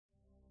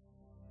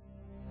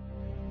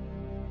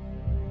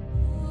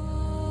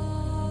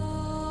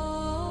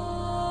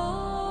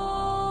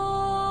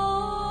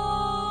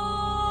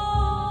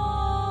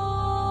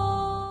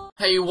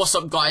Hey, what's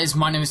up guys,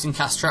 my name is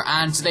Indestructible,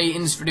 and today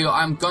in this video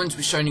I'm going to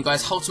be showing you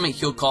guys how to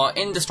make your car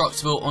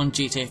indestructible on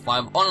GTA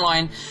 5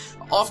 Online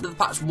after the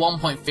patch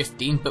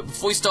 1.15. But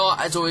before we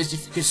start, as always,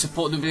 if you could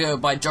support the video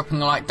by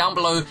dropping a like down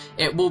below,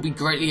 it will be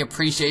greatly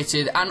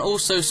appreciated, and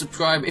also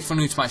subscribe if you're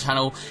new to my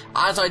channel,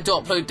 as I do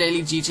upload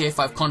daily GTA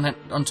 5 content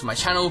onto my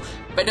channel.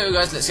 But anyway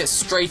guys, let's get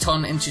straight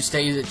on into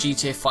today's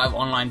GTA 5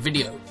 Online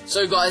video.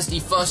 So guys, the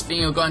first thing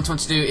you're going to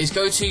want to do is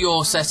go to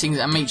your settings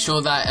and make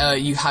sure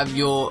that you have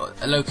your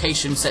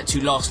location set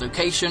to last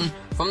location.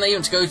 From there you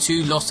want to go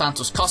to Los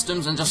Santos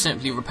Customs and just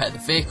simply repair the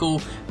vehicle.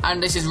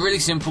 And this is really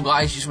simple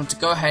guys, you just want to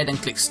go ahead and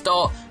click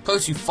start, go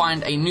to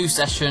find a new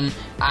session,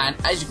 and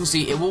as you can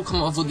see it will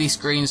come up with all these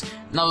screens.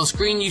 Now the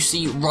screen you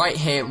see right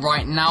here,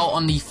 right now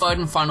on the third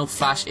and final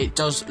flash, it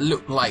does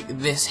look like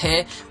this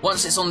here.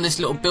 Once it's on this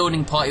little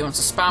building part, you want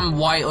to spam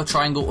Y or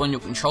triangle on your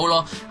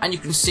controller, and you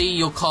can see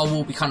your car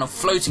will be kind of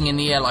floating in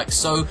the air like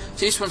so.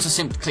 So you just want to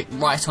simply click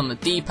right on the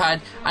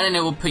D-pad, and then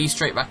it will put you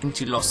straight back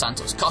into Los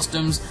Santos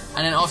Customs.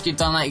 And then after you've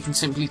done that, you can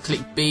simply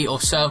click B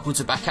or circle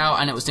to back out,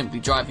 and it will simply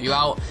drive you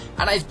out.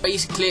 And that is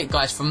basically it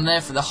guys. From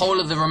there, for the whole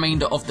of the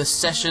remainder of the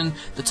session,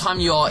 the time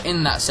you are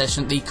in that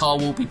session, the car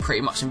will be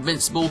pretty much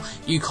invincible.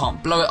 You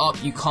can't blow it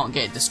up, you can't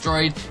get it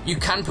destroyed. You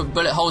can put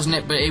bullet holes in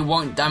it, but it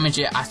won't damage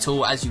it at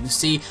all. As you can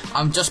see,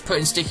 I'm just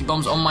putting sticky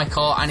bombs on my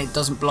car and it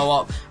doesn't blow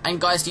up. And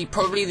guys,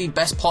 probably the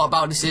best part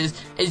about this is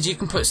you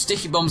can put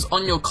sticky bombs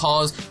on your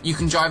cars. You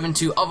can drive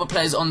into other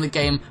players on the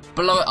game,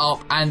 blow it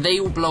up, and they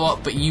will blow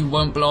up but you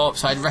won't blow up.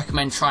 So I'd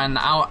recommend trying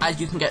that out, as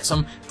you can get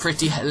some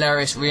pretty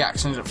hilarious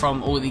reactions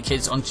from all the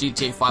kids on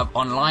GTA 5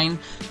 Online.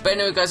 But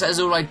anyway guys, that is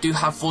all I do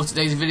have for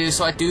today's video,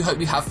 so I do hope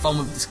you have fun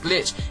with this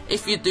glitch.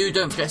 If you do,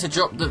 don't forget to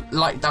drop the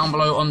like down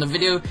below on the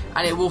video,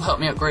 and it will help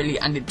me out greatly,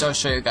 and it does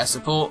show you guys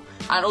support.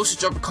 And also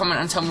drop a comment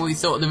and tell me what you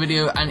thought of the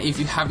video, and if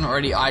you haven't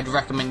already, I'd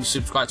recommend you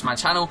subscribe to my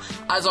channel,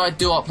 as I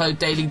do upload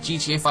daily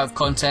GTA 5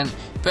 content.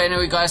 But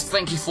anyway guys,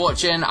 thank you for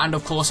watching, and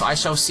of course I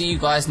shall see you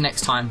guys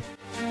next time.